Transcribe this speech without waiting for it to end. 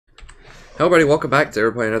Hello everybody, welcome back to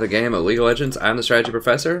We're playing another game of League of Legends. I'm the Strategy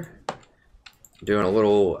Professor. Doing a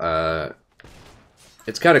little,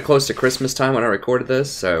 it's kind of close to Christmas time when I recorded this,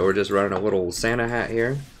 so we're just running a little Santa hat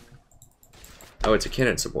here. Oh, it's a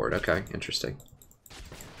Quint support. Okay, interesting.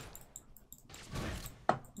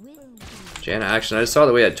 Janna action. I just saw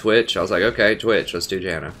that we had Twitch. I was like, okay, Twitch, let's do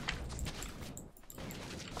Janna.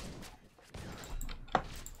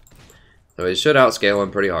 So he should outscale him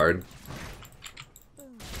pretty hard.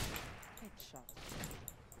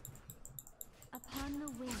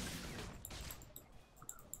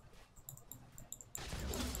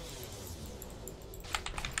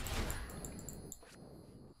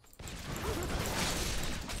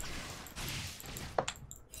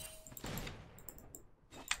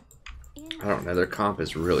 I don't know, their comp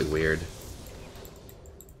is really weird.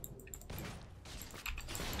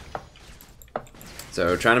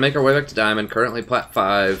 So, trying to make our way back to Diamond. Currently Plat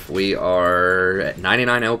 5. We are at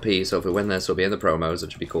 99 LP, so if we win this, we'll be in the promos,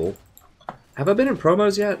 which would be cool. Have I been in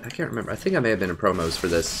promos yet? I can't remember. I think I may have been in promos for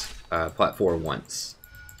this Plat 4 once.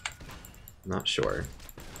 I'm not sure.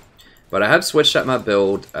 But I have switched up my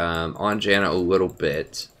build on Janna a little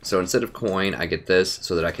bit. So, instead of coin, I get this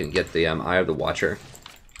so that I can get the Eye of the Watcher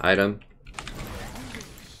item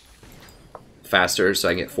faster, so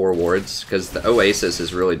I can get 4 wards, because the Oasis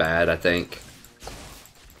is really bad, I think.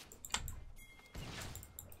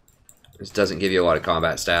 This doesn't give you a lot of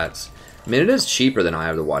combat stats. I mean, it is cheaper than Eye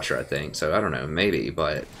of the Watcher, I think, so I don't know, maybe,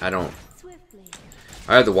 but I don't...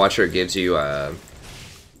 Eye of the Watcher gives you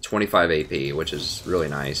 25 AP, which is really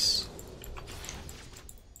nice.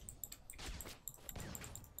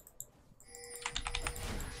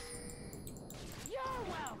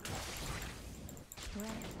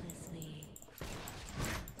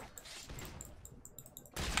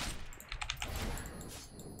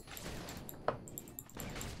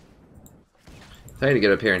 I need to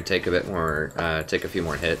get up here and take a bit more, take a few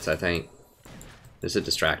more hits, I think, just to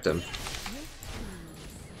distract him.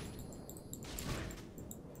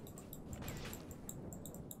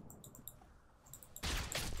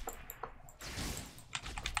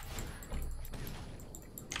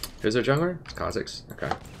 Who's their jungler? It's Kha'Zix.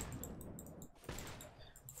 Okay.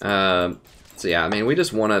 So yeah, I mean, we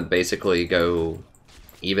just want to basically go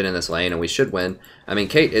even in this lane, and we should win. I mean,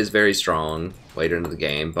 Kate is very strong later into the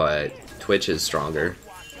game, but Twitch is stronger.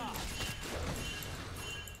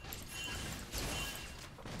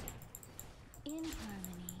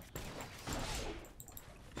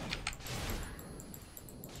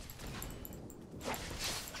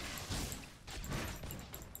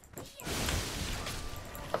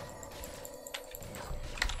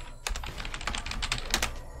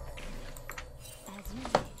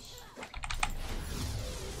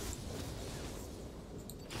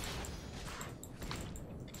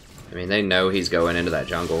 I mean, they know he's going into that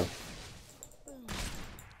jungle.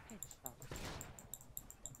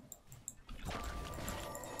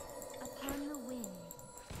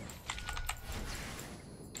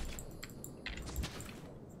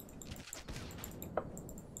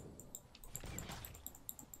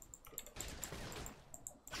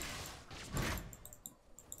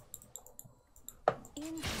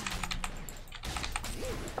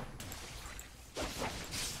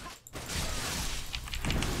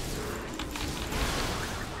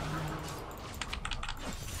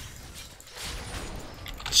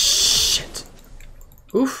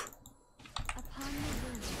 Oof.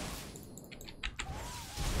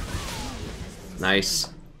 Nice.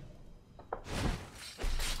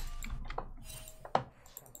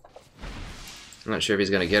 I'm not sure if he's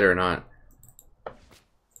gonna get her or not.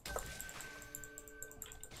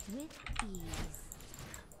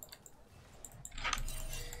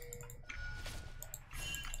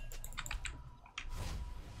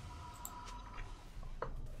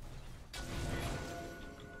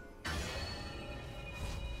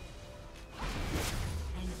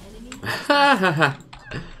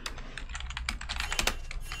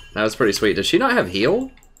 That was pretty sweet. Does she not have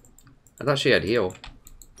heal? I thought she had heal.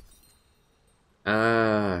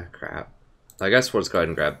 Crap. I guess we'll just go ahead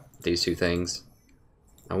and grab these two things.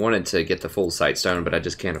 I wanted to get the full sight stone, but I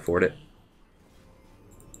just can't afford it.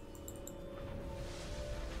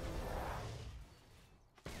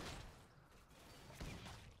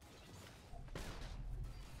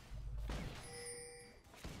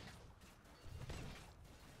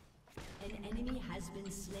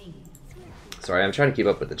 Sorry, I'm trying to keep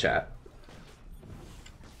up with the chat.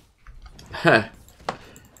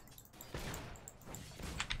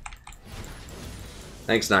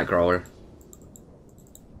 Thanks, Nightcrawler.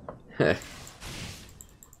 As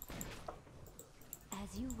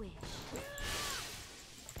you wish.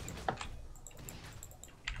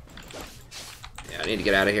 I need to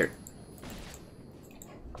get out of here.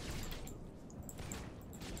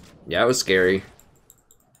 Yeah, it was scary.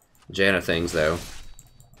 Janna things, though.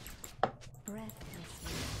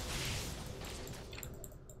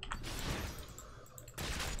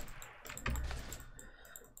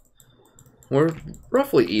 We're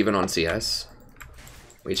roughly even on CS.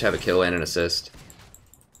 We each have a kill and an assist.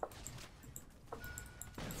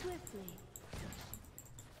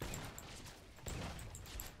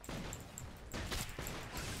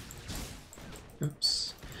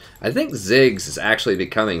 Oops. I think Ziggs is actually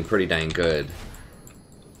becoming pretty dang good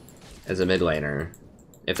as a mid laner.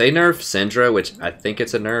 If they nerf Syndra, which I think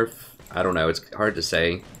it's a nerf, I don't know, it's hard to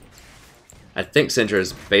say. I think Syndra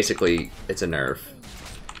is basically, it's a nerf.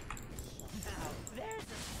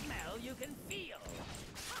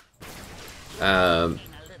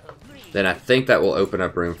 Then I think that will open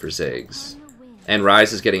up room for Ziggs. And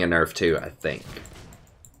Ryze is getting a nerf too, I think.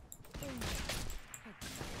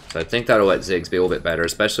 So I think that'll let Ziggs be a little bit better,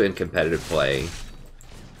 especially in competitive play.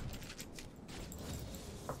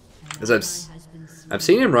 Because I've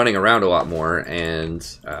seen him running around a lot more, and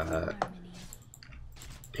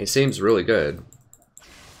he seems really good.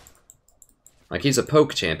 Like, he's a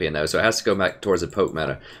poke champion, though, so it has to go back towards a poke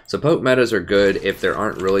meta. So poke metas are good if there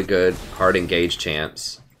aren't really good hard engaged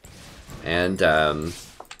champs. And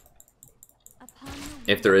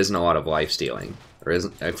if there isn't a lot of life stealing. Or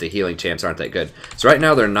if the healing champs aren't that good. So right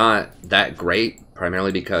now they're not that great,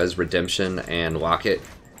 primarily because Redemption and Locket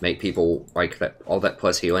make people, like, that. All that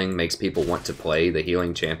plus healing makes people want to play the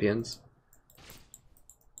healing champions.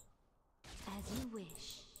 As you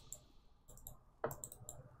wish.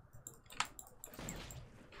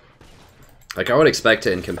 Like, I would expect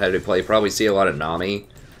to, in competitive play, probably see a lot of Nami.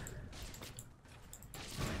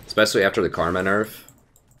 Especially after the Karma nerf.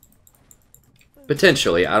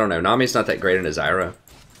 Potentially, I don't know. Nami's not that great in a Zyra.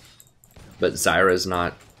 But Zyra's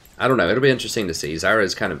not... I don't know, it'll be interesting to see. Zyra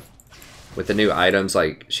is kind of... With the new items,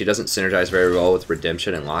 like, she doesn't synergize very well with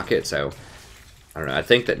Redemption and Locket, so... I don't know, I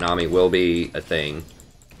think that Nami will be a thing.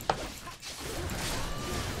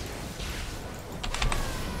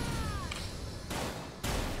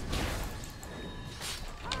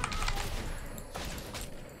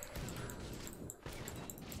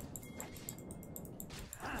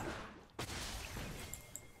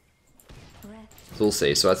 We'll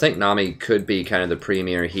see. So I think Nami could be kind of the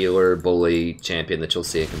premier healer, bully champion that you'll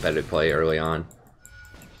see in competitive play early on.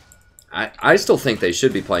 I still think they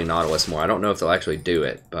should be playing Nautilus more. I don't know if they'll actually do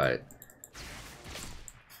it, but...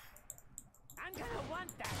 I'm gonna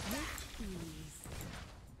want that.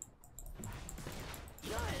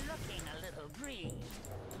 You're looking a little green.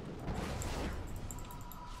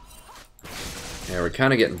 Yeah, we're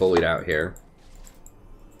kind of getting bullied out here.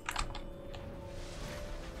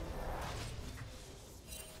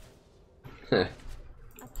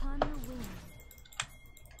 Upon the wind.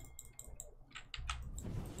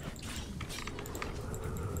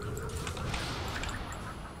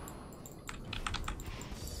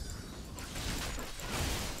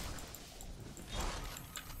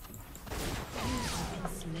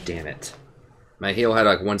 Damn it. My heal had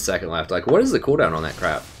like 1 second left. Like, what is the cooldown on that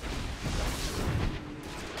crap?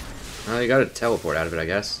 Oh, you gotta teleport out of it, I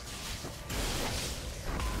guess.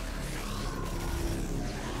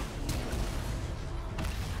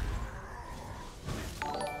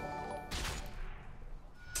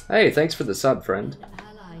 Hey, thanks for the sub, friend.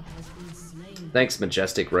 Thanks,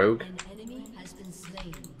 Majestic Rogue.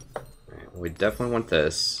 Right, we definitely want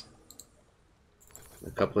this.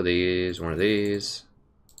 A couple of these, one of these.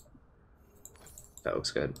 That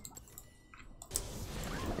looks good.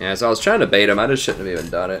 Yeah, so I was trying to bait him. I just shouldn't have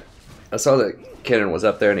even done it. I saw that Kennen was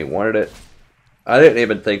up there and he wanted it. I didn't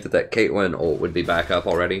even think that that Caitlyn ult would be back up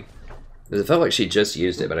already. Because it felt like she just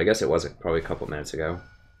used it, but I guess it wasn't, probably a couple minutes ago.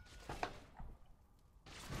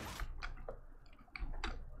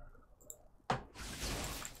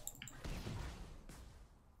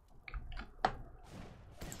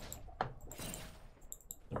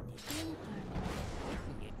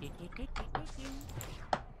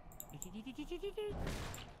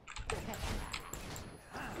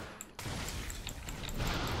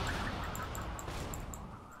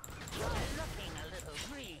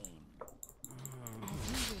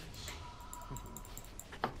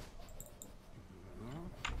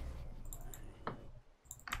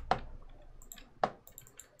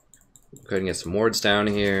 Go ahead and get some wards down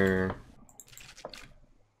here.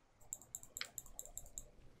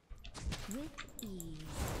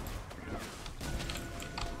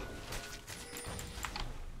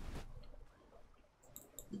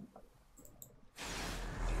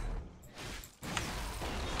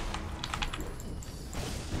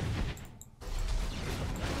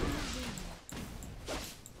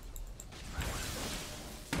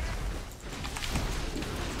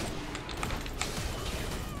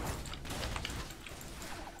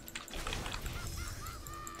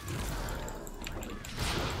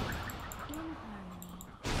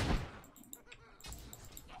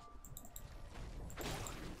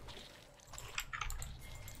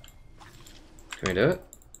 Can we do it?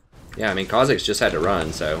 Yeah, I mean, Kha'Zix just had to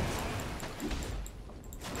run, so...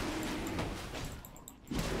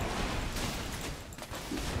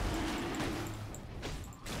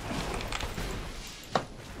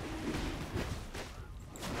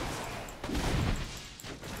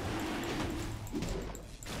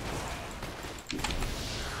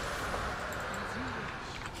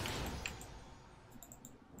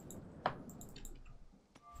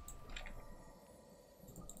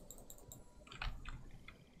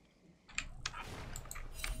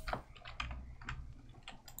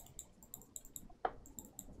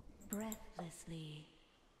 Breathlessly.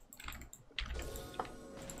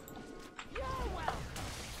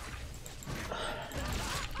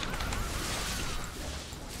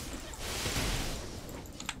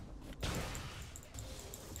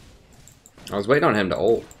 I was waiting on him to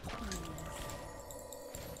ult.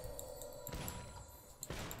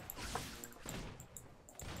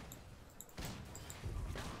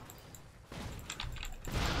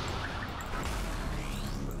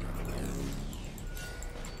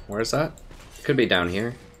 Where's that? Could be down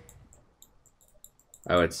here.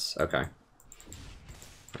 Oh, it's okay.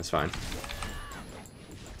 That's fine.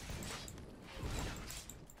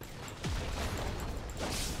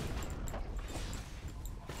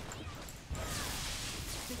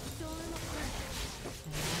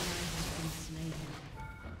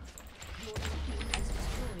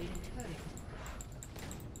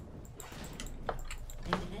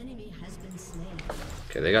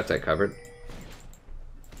 Okay, they got that covered.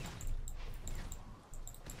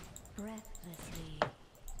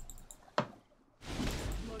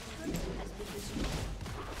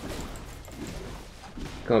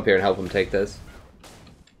 Come up here and help him take this.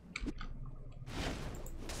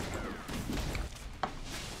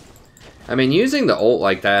 I mean, using the ult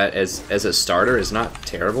like that as a starter is not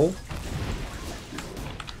terrible.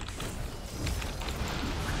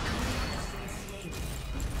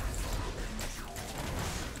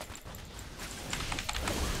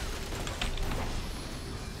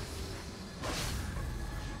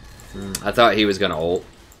 I thought he was gonna ult,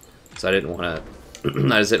 so I didn't want to.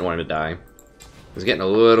 I just didn't want him to die. I was getting a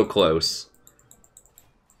little close.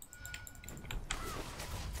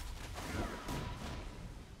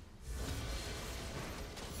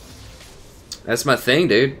 That's my thing,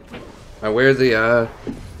 dude. I wear the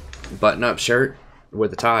button-up shirt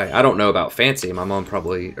with a tie. I don't know about fancy. My mom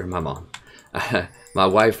probably, or my mom, my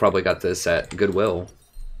wife probably got this at Goodwill.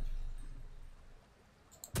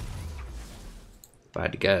 If I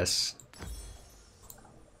had to guess.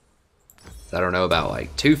 I don't know about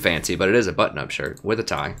like too fancy, but it is a button-up shirt with a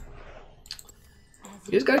tie.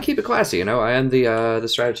 You just gotta keep it classy, you know. I am the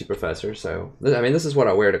strategy professor, so I mean, this is what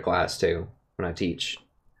I wear to class too when I teach.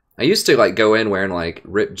 I used to like go in wearing like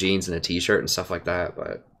ripped jeans and a t-shirt and stuff like that,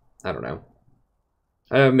 but I don't know.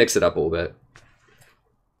 I mix it up a little bit.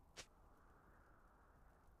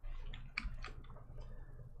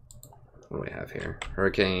 What do we have here?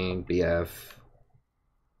 Hurricane, BF.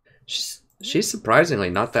 She's surprisingly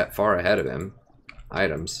not that far ahead of him.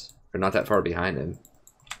 Items. Or not that far behind him.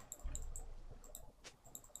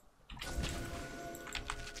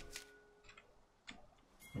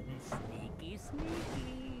 Sneaky,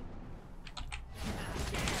 sneaky.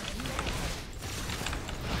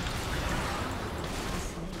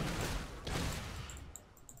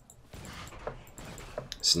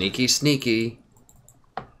 Sneaky, sneaky.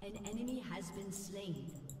 An enemy has been slain.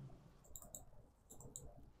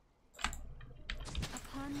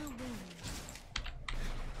 Upon the wing.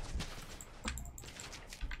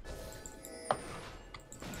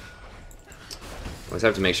 Let's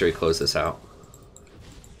have to make sure we close this out.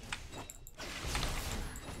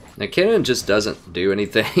 Now, Kennen just doesn't do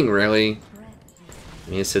anything, really. I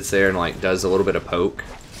mean, he sits there and, like, does a little bit of poke.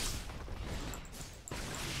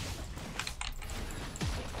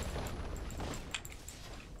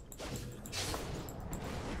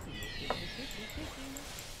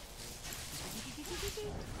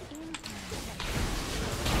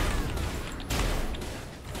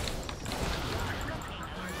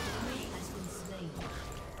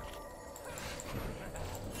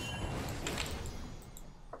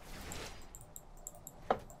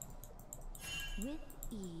 With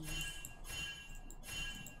ease.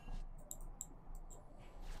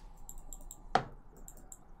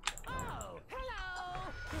 Oh,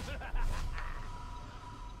 hello!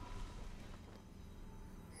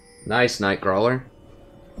 Nice, Nightcrawler.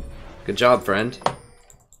 Good job, friend.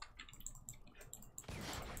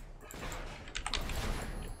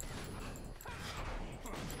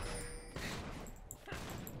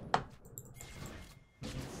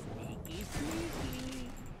 Sneaky, sneaky.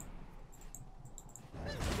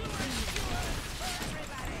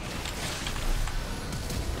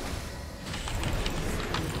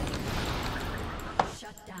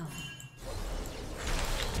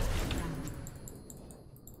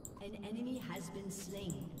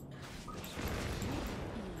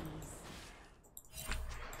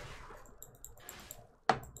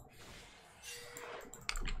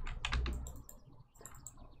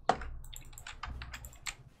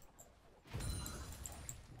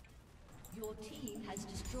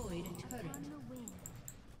 has destroyed a turret. On the wing.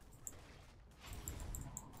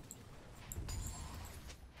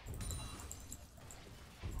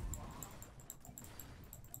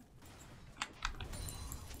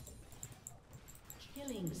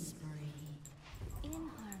 Killing spree. In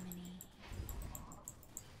harmony.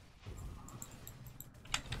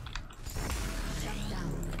 Shut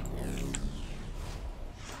down.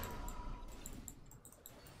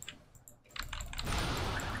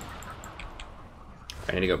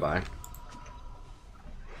 I need to go by.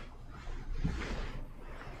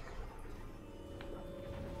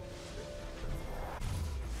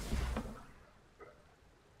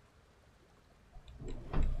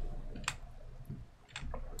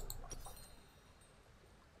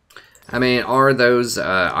 I mean, are those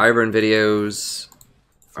Iron videos,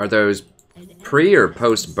 are those pre or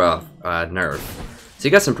post buff nerf? So he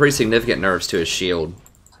got some pretty significant nerfs to his shield.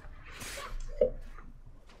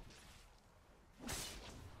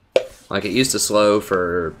 Like, it used to slow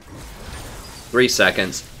for 3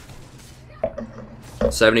 seconds.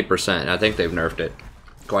 70%. I think they've nerfed it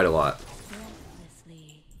quite a lot.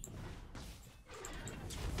 Breathlessly.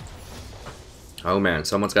 Oh man,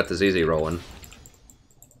 someone's got the ZZ rolling.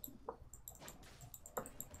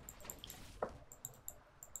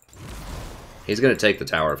 He's gonna take the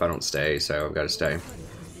tower if I don't stay, so I've got to stay.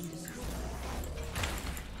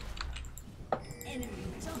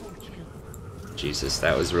 Jesus,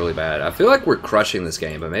 that was really bad. I feel like we're crushing this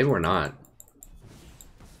game, but maybe we're not.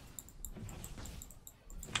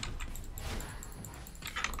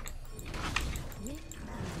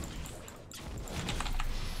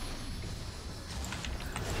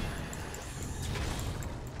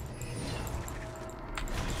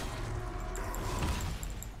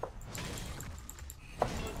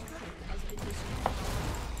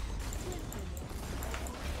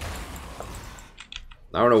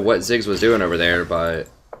 I don't know what Ziggs was doing over there, but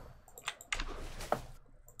I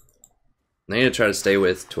need to try to stay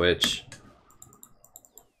with Twitch.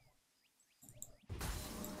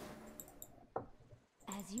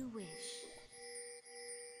 As you wish.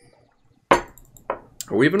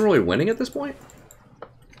 Are we even really winning at this point?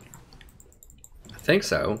 I think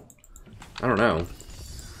so. I don't know.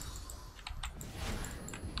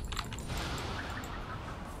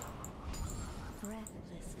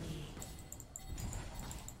 Breathlessly.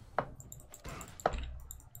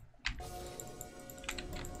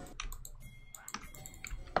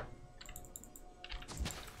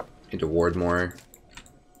 Need to ward more.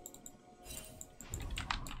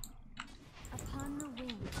 Upon the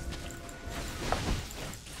wing.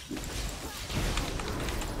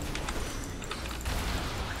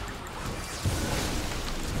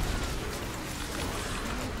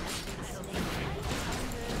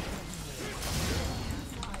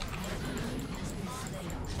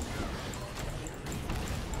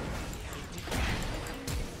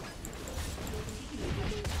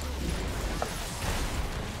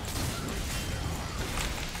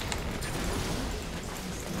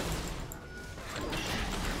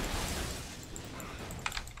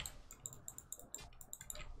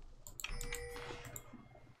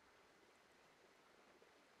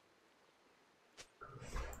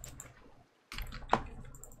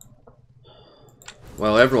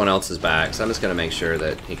 Well, everyone else is back, so I'm just gonna make sure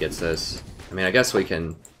that he gets this. I mean, I guess we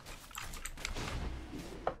can...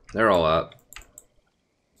 They're all up.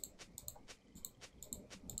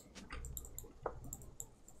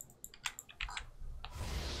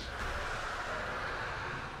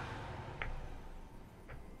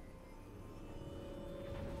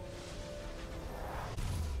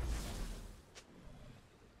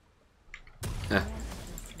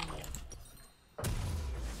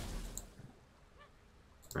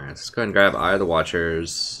 Alright, let's go ahead and grab Eye of the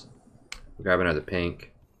Watchers. Grab another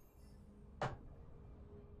pink.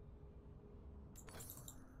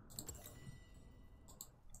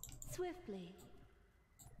 Swiftly.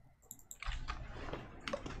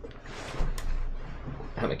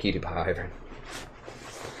 I'm a cutie pie.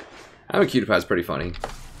 I'm a cutie pie is pretty funny.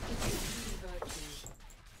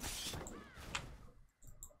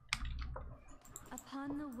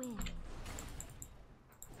 Upon the wing.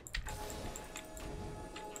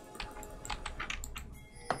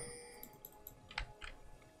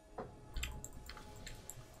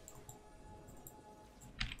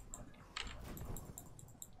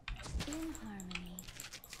 In harmony.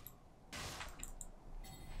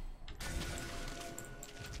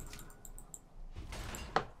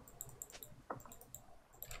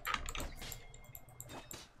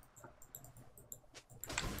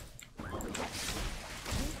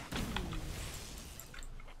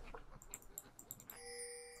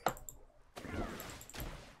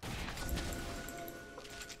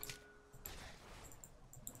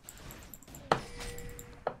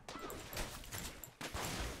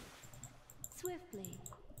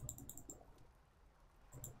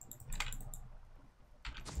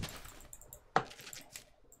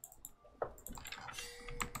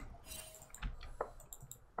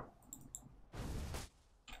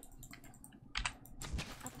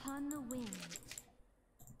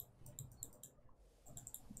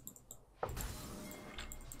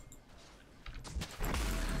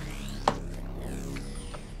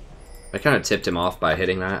 kind of tipped him off by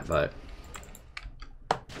hitting that, but...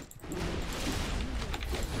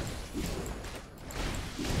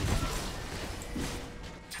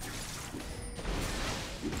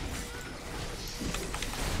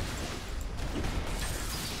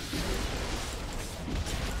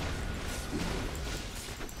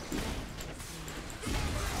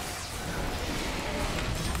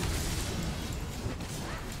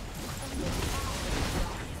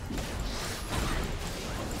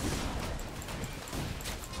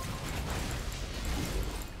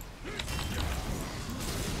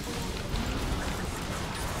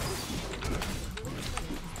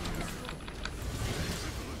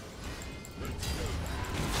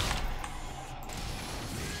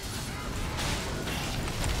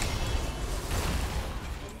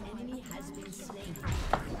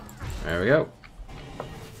 There we go.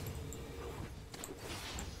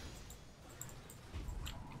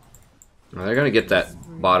 Well, they're gonna get that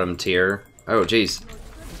bottom tier. Oh, geez.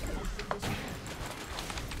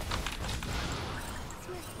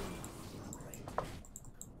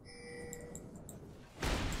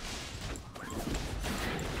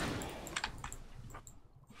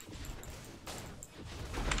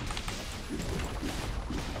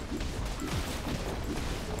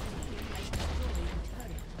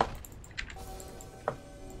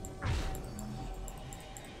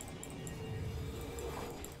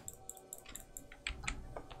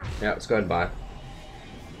 Yeah, let's go ahead and buy.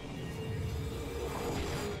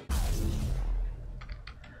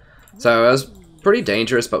 So it was pretty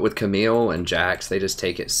dangerous, but with Camille and Jax, they just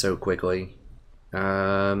take it so quickly.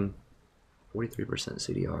 43%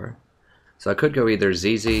 CDR. So I could go either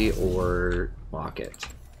ZZ or Locket.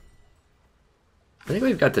 I think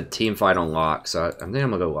we've got the team fight on lock, so I think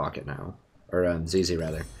I'm gonna go Locket now. Or ZZ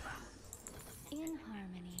rather. In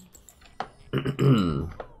harmony.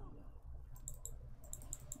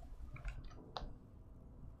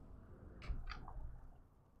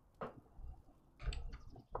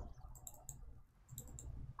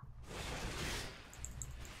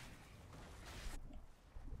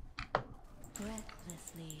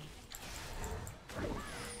 Breathlessly.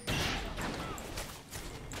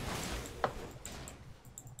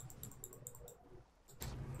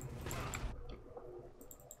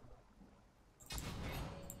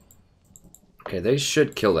 Okay, they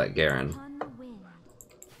should kill that Garen. On the wind.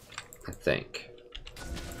 I think.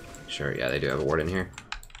 Sure, yeah, they do have a ward in here.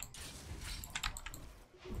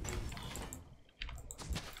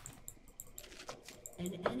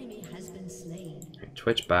 An enemy has been slain.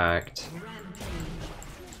 Twitch backed. Rampage.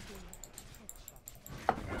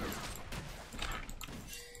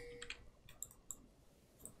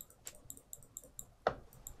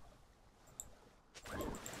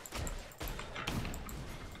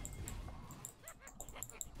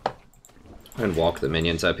 And walk the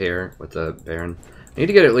minions up here with the Baron. I need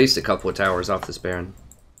to get at least a couple of towers off this Baron.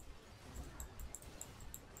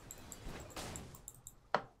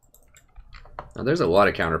 Now, there's a lot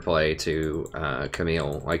of counterplay to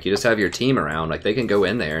Camille. Like, you just have your team around. Like, they can go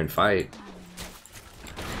in there and fight.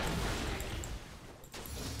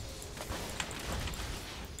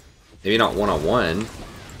 Maybe not one-on-one.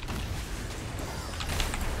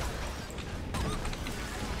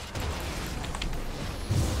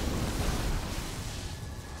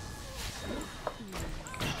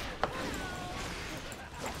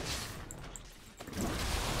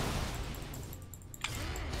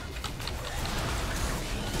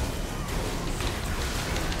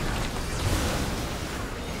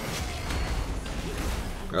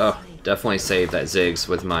 Oh, definitely saved that Ziggs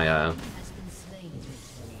with my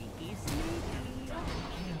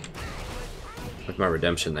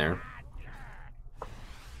redemption there.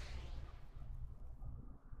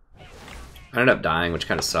 I ended up dying, which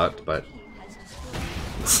kind of sucked, but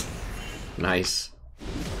nice.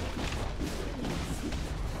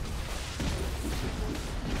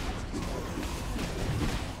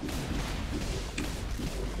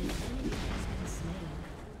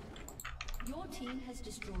 Your team has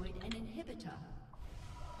destroyed an inhibitor.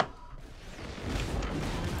 I'll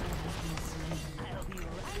be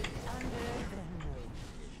right under them.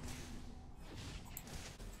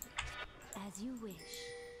 As you wish.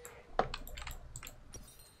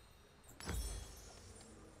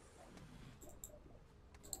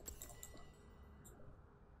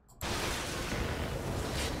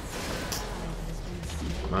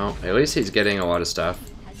 Well, at least he's getting a lot of stuff.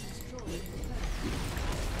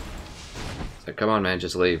 So come on, man,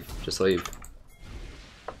 just leave. Just leave.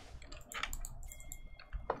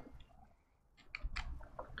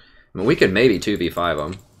 I mean, we could maybe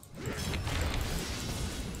 2v5 him.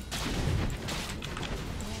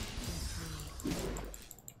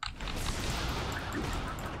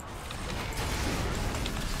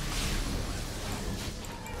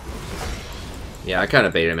 Yeah, I kind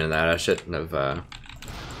of baited him into that. I shouldn't have done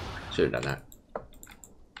that.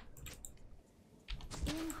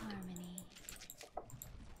 In harmony.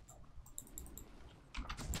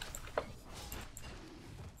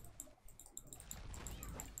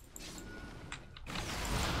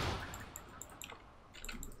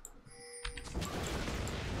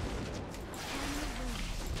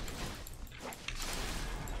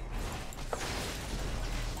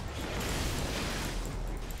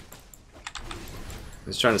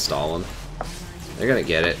 He's trying to stall him. They're gonna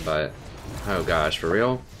get it, but oh gosh, for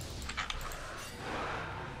real?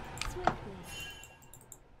 Swiftly.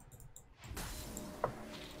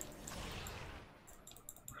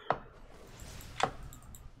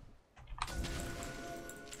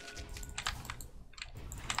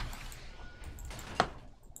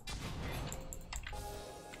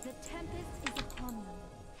 The tempest is upon them.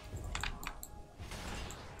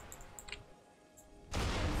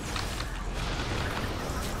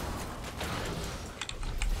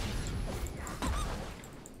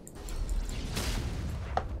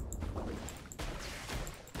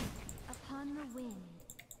 Upon the wind.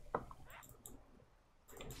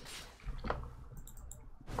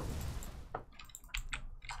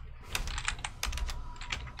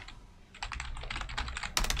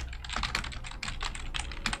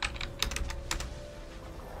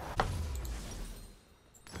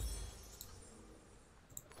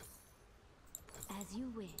 As you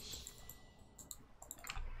wish.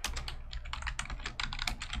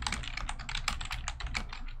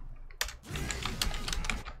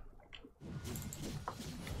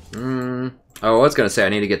 Oh, I was gonna say I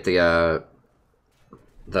need to get the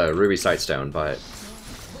ruby sightstone, but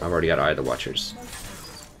I've already got Eye of the Watchers.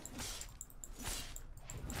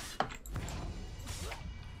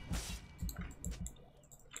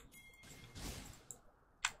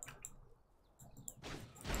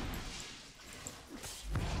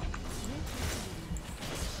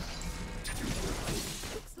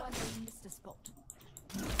 Looks like I missed a spot.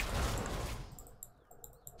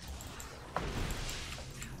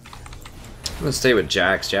 I'm gonna stay with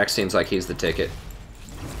Jax. Jax seems like he's the ticket.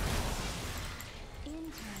 In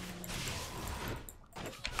harmony.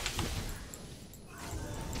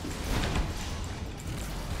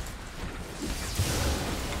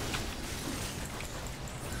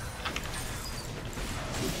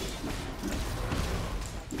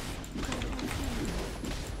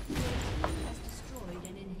 Has destroyed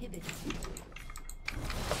an inhibitor.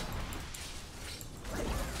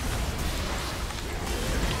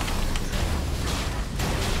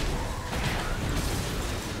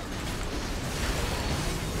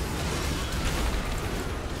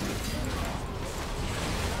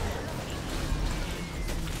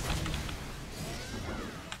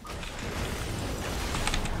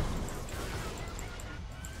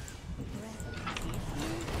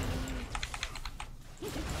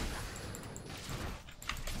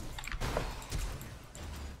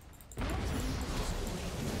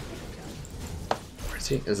 Where's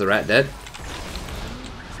he? Is the rat dead?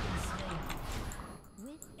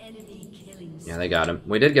 Enemy killing. Yeah, they got him.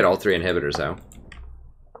 We did get all 3 inhibitors though.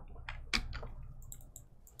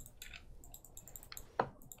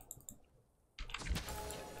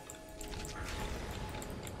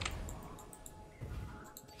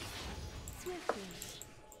 Swiftly.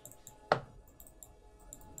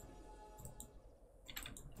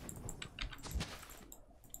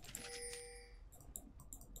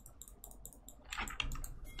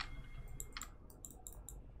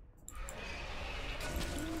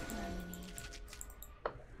 In harmony.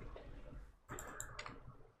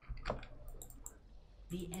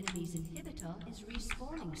 The enemy's inhibitor is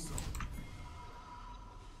respawning soon.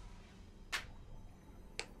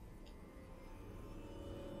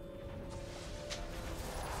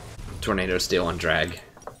 Tornado Steel on drag.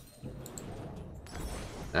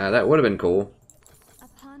 That would have been cool.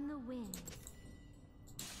 Upon the wind.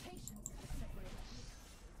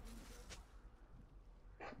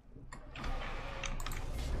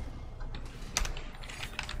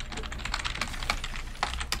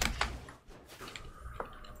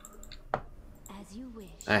 As you wish.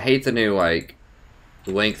 I hate the new, like,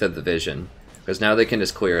 length of the vision. Because now they can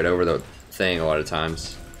just clear it over the thing a lot of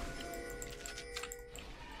times.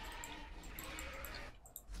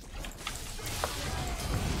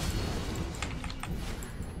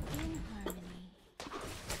 In harmony.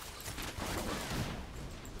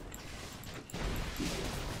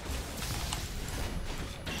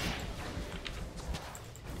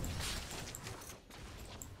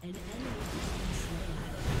 An enemy has been slain.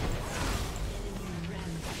 Enemy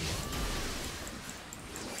rampage.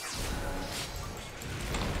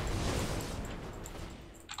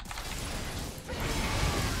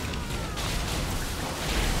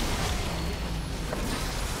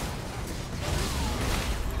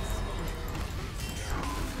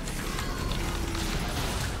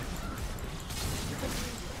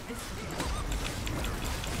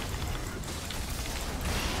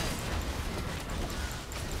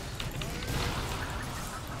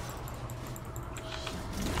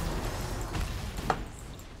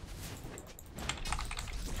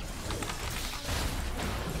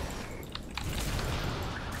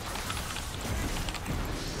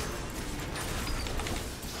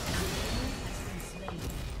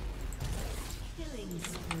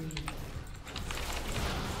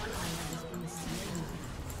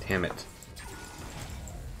 Damn it.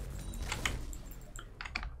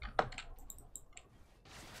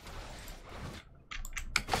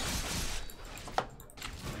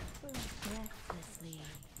 Breathlessly.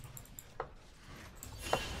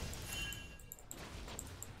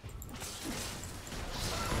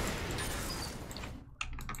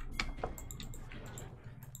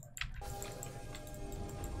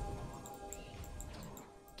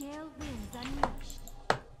 Gale winds unleashed.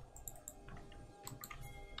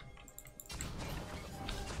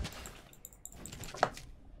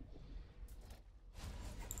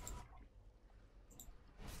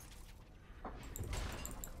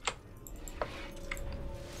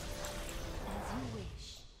 As you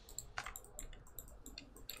wish.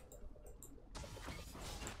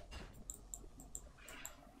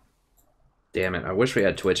 Damn it. I wish we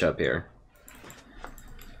had Twitch up here.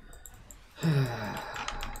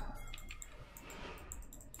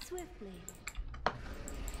 Swiftly.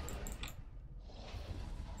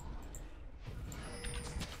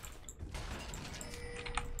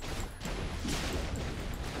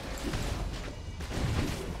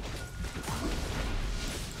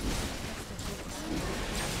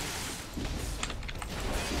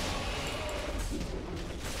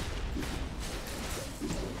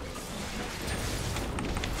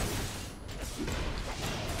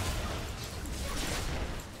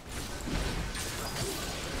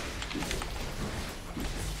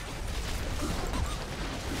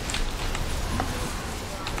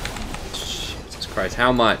 Jesus Christ,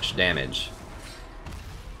 how much damage?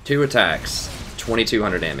 2 attacks,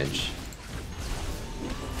 2200 damage.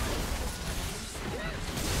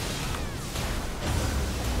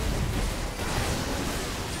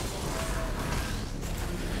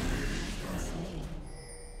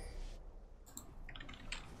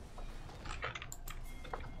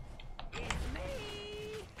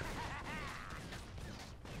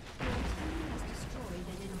 Has destroyed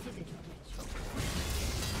an inhibitor.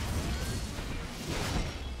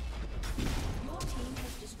 Your team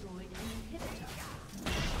has destroyed an inhibitor.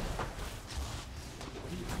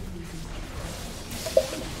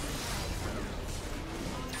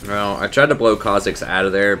 Well, I tried to blow Kha'Zix out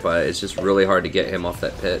of there, but it's just really hard to get him off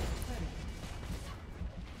that pit.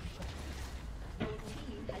 Your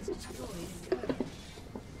team has destroyed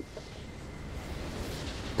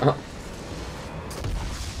a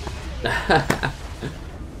turret.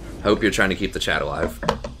 Hope you're trying to keep the chat alive.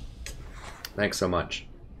 Thanks so much.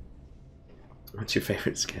 What's your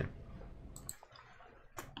favorite skin?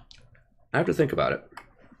 I have to think about it.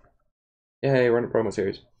 Yay, we're in a promo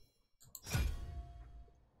series.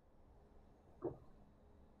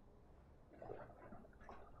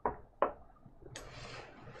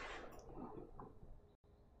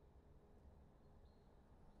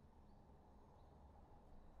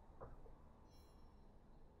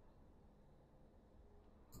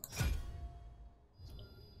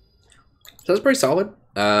 So that's pretty solid.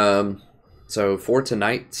 So for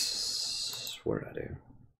tonight, what did I do?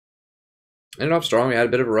 Ended off strong. We had a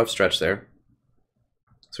bit of a rough stretch there.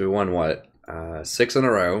 So we won what? 6 in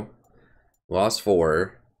a row. Lost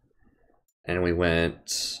 4. And we went...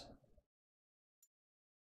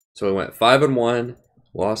 So we went 5-1,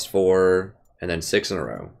 lost 4, and then 6 in a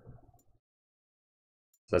row.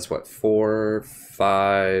 So that's what? 4,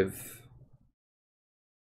 5...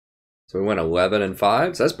 So we went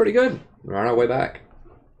 11-5. So that's pretty good. We're on our way back.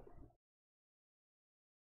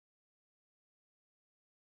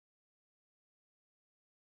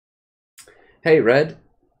 Hey, Red.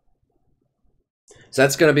 So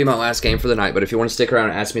that's going to be my last game for the night, but if you want to stick around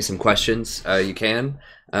and ask me some questions, you can.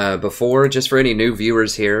 Just for any new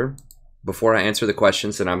viewers here, before I answer the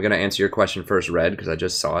questions, and I'm going to answer your question first, Red, because I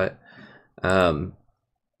just saw it.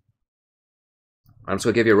 I'm just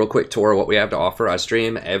going to give you a real quick tour of what we have to offer. I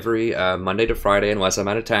stream every Monday to Friday unless I'm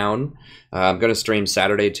out of town. I'm going to stream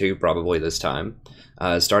Saturday too, probably this time,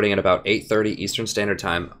 starting at about 8:30 Eastern Standard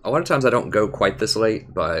Time. A lot of times I don't go quite this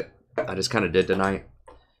late, but I just kind of did tonight.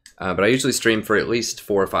 But I usually stream for at least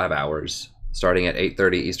 4 or 5 hours, starting at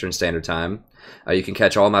 8:30 Eastern Standard Time. You can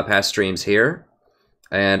catch all my past streams here,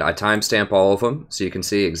 and I timestamp all of them, so you can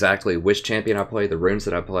see exactly which champion I play, the runes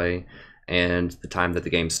that I play, and the time that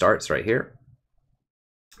the game starts right here.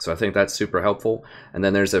 So I think that's super helpful. And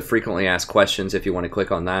then there's a frequently asked questions if you want to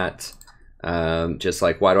click on that. Just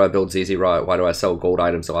like, why do I build ZZ Rot? Why do I sell gold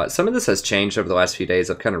items a lot? Some of this has changed over the last few days.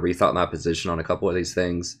 I've kind of rethought my position on a couple of these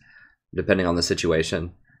things, depending on the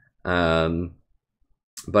situation. But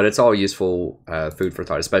it's all useful food for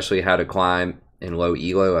thought, especially how to climb in low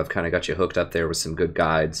elo. I've kind of got you hooked up there with some good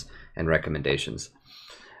guides and recommendations.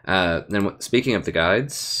 Then speaking of the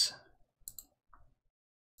guides,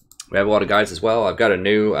 We have a lot of guides as well. I've got a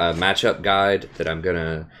new matchup guide that I'm going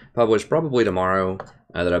to publish probably tomorrow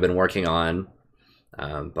that I've been working on.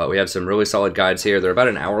 But we have some really solid guides here. They're about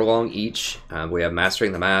an hour long each. We have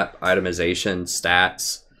Mastering the Map, Itemization,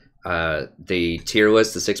 Stats, the tier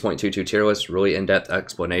list, the 6.22 tier list, really in-depth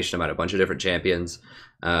explanation about a bunch of different champions.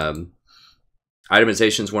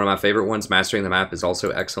 Itemization is one of my favorite ones. Mastering the Map is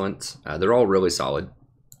also excellent. They're all really solid.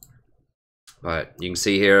 But you can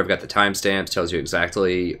see here, I've got the timestamps, tells you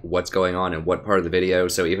exactly what's going on in what part of the video.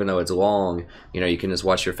 So even though it's long, you know, you can just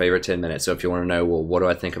watch your favorite 10 minutes. So if you want to know, well, what do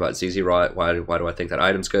I think about ZZ Rot? Why do I think that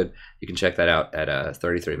item's good? You can check that out at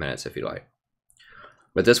 33 minutes if you like.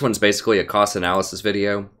 But this one's basically a cost analysis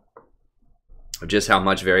video of just how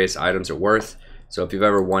much various items are worth. So if you've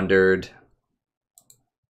ever wondered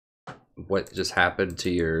what just happened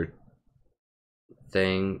to your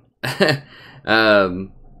thing,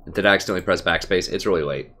 did I accidentally press backspace? It's really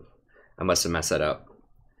late. I must have messed that up.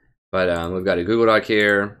 But we've got a Google Doc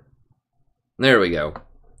here. There we go.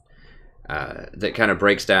 That kind of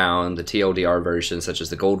breaks down the TLDR version, such as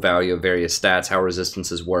the gold value of various stats, how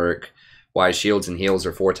resistances work, why shields and heals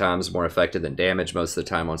are 4 times more effective than damage most of the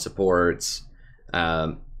time on supports.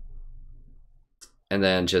 And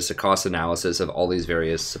then just a cost analysis of all these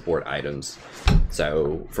various support items.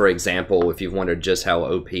 So, for example, if you've wondered just how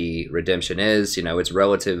OP Redemption is, you know, its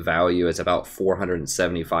relative value is about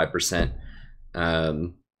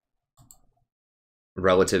 475%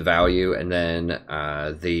 relative value, and then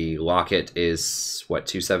the Locket is, what,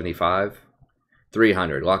 275?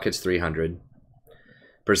 300. Locket's 300%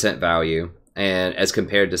 value. And as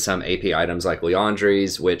compared to some AP items like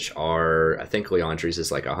Leandri's, which are, I think Leandri's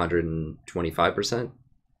is like 125%.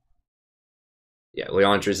 Yeah,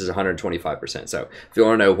 Leandri's is 125%. So if you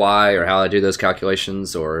want to know why or how I do those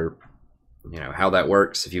calculations, or you know how that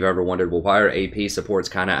works, if you've ever wondered, well, why are AP supports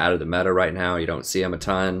kind of out of the meta right now? You don't see them a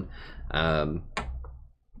ton.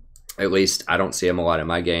 At least I don't see them a lot in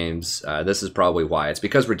my games. This is probably why. It's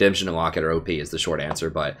because Redemption and Locket are OP is the short answer,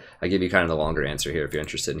 but I give you kind of the longer answer here if you're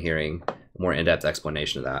interested in hearing a more in-depth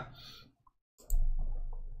explanation of that.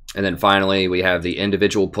 And then finally, we have the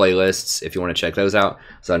individual playlists if you want to check those out.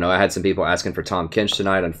 So I know I had some people asking for Tahm Kench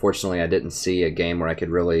tonight. Unfortunately, I didn't see a game where I could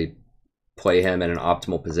really play him in an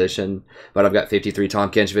optimal position. But I've got 53 Tahm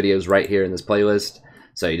Kench videos right here in this playlist.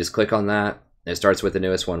 So you just click on that. It starts with the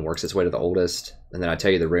newest one, works its way to the oldest, and then I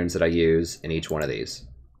tell you the runes that I use in each one of these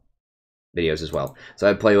videos as well. So I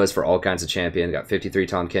have playlists for all kinds of champions. Got 53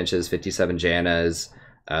 Tahm Kenches, 57 Jannas,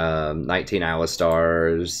 19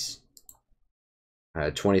 Alistars,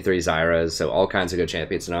 23 Zyras, so all kinds of good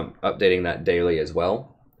champions, and I'm updating that daily as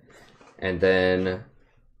well. And then,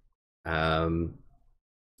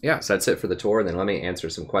 yeah, so that's it for the tour, and then let me answer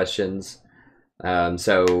some questions.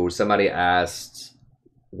 So somebody asked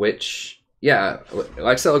which... Yeah,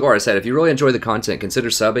 like Celigora said, if you really enjoy the content, consider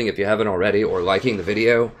subbing if you haven't already, or liking the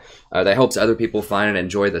video. That helps other people find and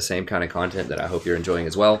enjoy the same kind of content that I hope you're enjoying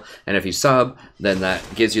as well. And if you sub, then that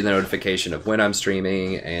gives you the notification of when I'm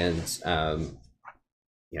streaming and,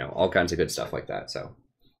 you know, all kinds of good stuff like that. So,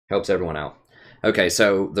 helps everyone out. Okay,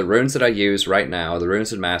 so the runes that I use right now, the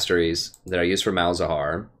runes and masteries that I use for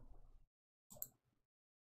Malzahar.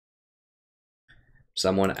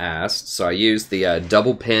 Someone asked, so I use the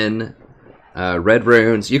double pin red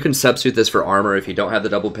runes. You can substitute this for armor if you don't have the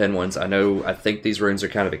double pin ones. I think these runes are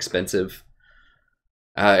kind of expensive.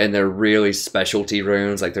 And they're really specialty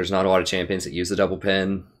runes. Like, there's not a lot of champions that use the double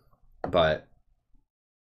pin. But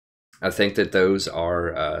I think that those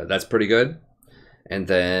are, that's pretty good. And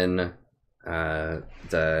then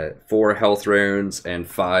the 4 health runes and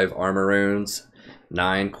 5 armor runes.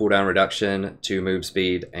 9 cooldown reduction, 2 move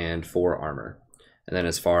speed, and 4 armor. And then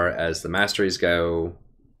as far as the masteries go...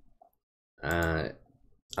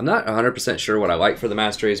 I'm not 100% sure what I like for the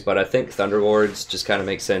masteries, but I think Thunderlords just kind of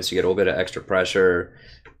makes sense. You get a little bit of extra pressure.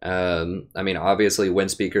 I mean, obviously, Wind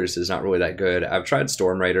Speakers is not really that good. I've tried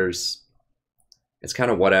Storm Raiders. It's kind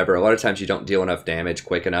of whatever. A lot of times you don't deal enough damage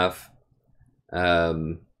quick enough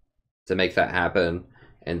to make that happen.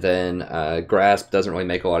 And then Grasp doesn't really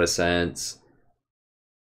make a lot of sense.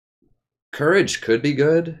 Courage could be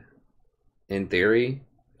good, in theory.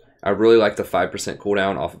 I really like the 5%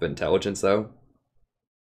 cooldown off of Intelligence, though.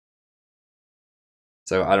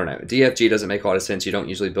 So, I don't know. DFG doesn't make a lot of sense. You don't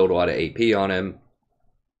usually build a lot of AP on him.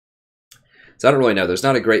 So, I don't really know. There's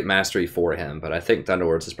not a great mastery for him, but I think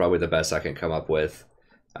Thunderlords is probably the best I can come up with.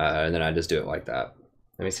 And then I just do it like that.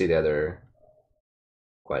 Let me see the other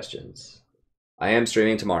questions. I am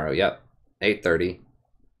streaming tomorrow. Yep. 8:30.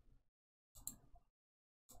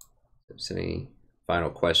 Any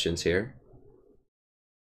final questions here?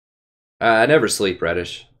 I never sleep,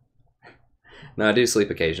 Reddish. No, I do sleep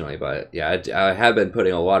occasionally, but yeah, I have been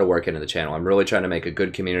putting a lot of work into the channel. I'm really trying to make a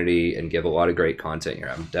good community and give a lot of great content here.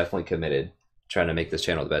 I'm definitely committed trying to make this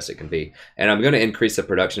channel the best it can be. And I'm going to increase the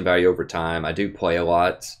production value over time. I do play a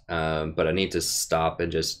lot, but I need to stop and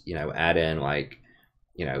just, you know, add in like,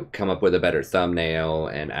 you know, come up with a better thumbnail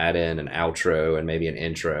and add in an outro and maybe an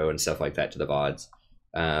intro and stuff like that to the VODs.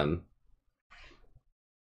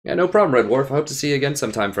 Yeah, no problem, Red Dwarf. I hope to see you again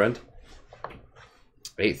sometime, friend.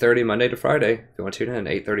 8:30 Monday to Friday. If you want to tune in,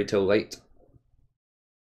 8:30 till late.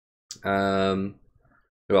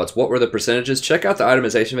 Who else? What were the percentages? Check out the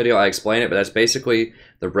itemization video. I explain it, but that's basically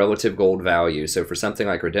the relative gold value. So for something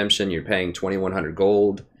like Redemption, you're paying 2,100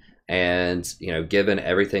 gold, and you know, given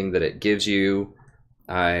everything that it gives you,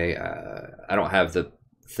 I don't have the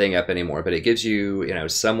thing up anymore, but it gives you, you know,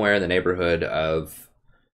 somewhere in the neighborhood of,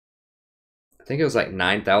 I think it was like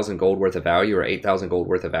 9,000 gold worth of value or 8,000 gold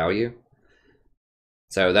worth of value.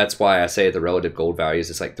 So that's why I say the relative gold values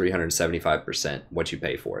is like 375% what you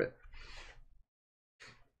pay for it.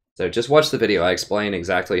 So just watch the video. I explain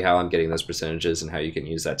exactly how I'm getting those percentages and how you can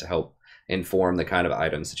use that to help inform the kind of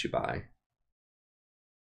items that you buy.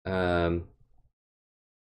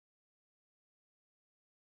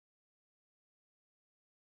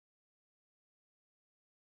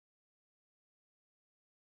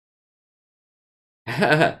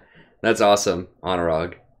 That's awesome,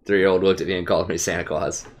 Honorog. 3-year-old looked at me and called me Santa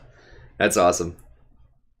Claus. That's awesome.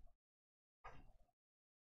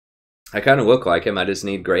 I kind of look like him. I just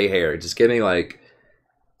need gray hair. Just give me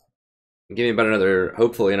about another,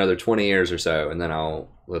 hopefully another 20 years or so, and then I'll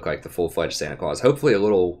look like the full-fledged Santa Claus. Hopefully a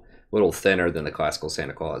little thinner than the classical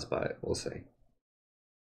Santa Claus, but we'll see.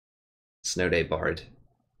 Snow Day Bard.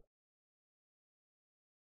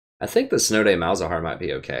 I think the Snow Day Malzahar might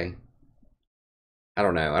be okay. I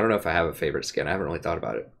don't know. I don't know if I have a favorite skin. I haven't really thought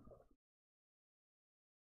about it.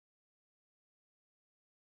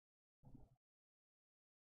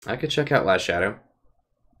 I could check out Last Shadow.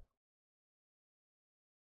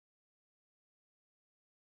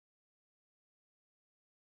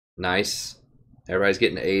 Nice. Everybody's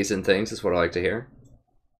getting A's and things. That's what I like to hear.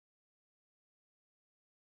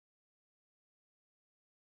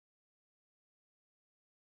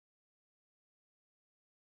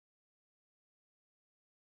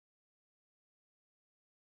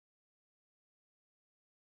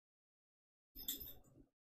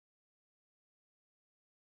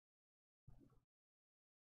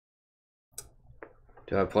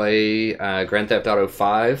 Do I play Grand Theft Auto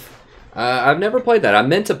 5? I've never played that. I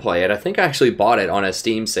meant to play it. I think I actually bought it on a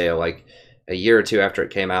Steam sale like a year or two after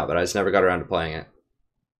it came out, but I just never got around to playing it.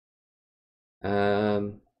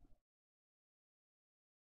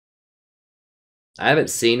 I haven't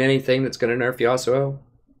seen anything that's going to nerf Yasuo.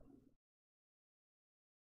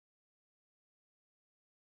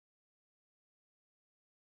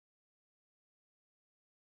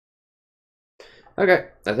 Okay,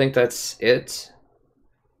 I think that's it.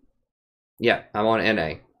 Yeah, I'm on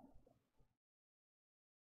NA.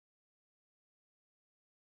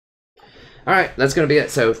 All right, that's going to be it.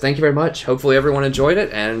 So thank you very much. Hopefully everyone enjoyed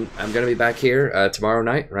it, and I'm going to be back here tomorrow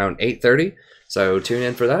night around 8:30. So tune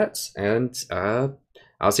in for that, and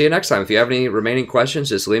I'll see you next time. If you have any remaining questions,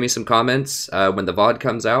 just leave me some comments when the VOD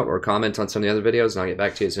comes out, or comment on some of the other videos, and I'll get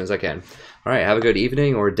back to you as soon as I can. All right, have a good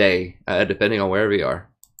evening or day, depending on wherever you are.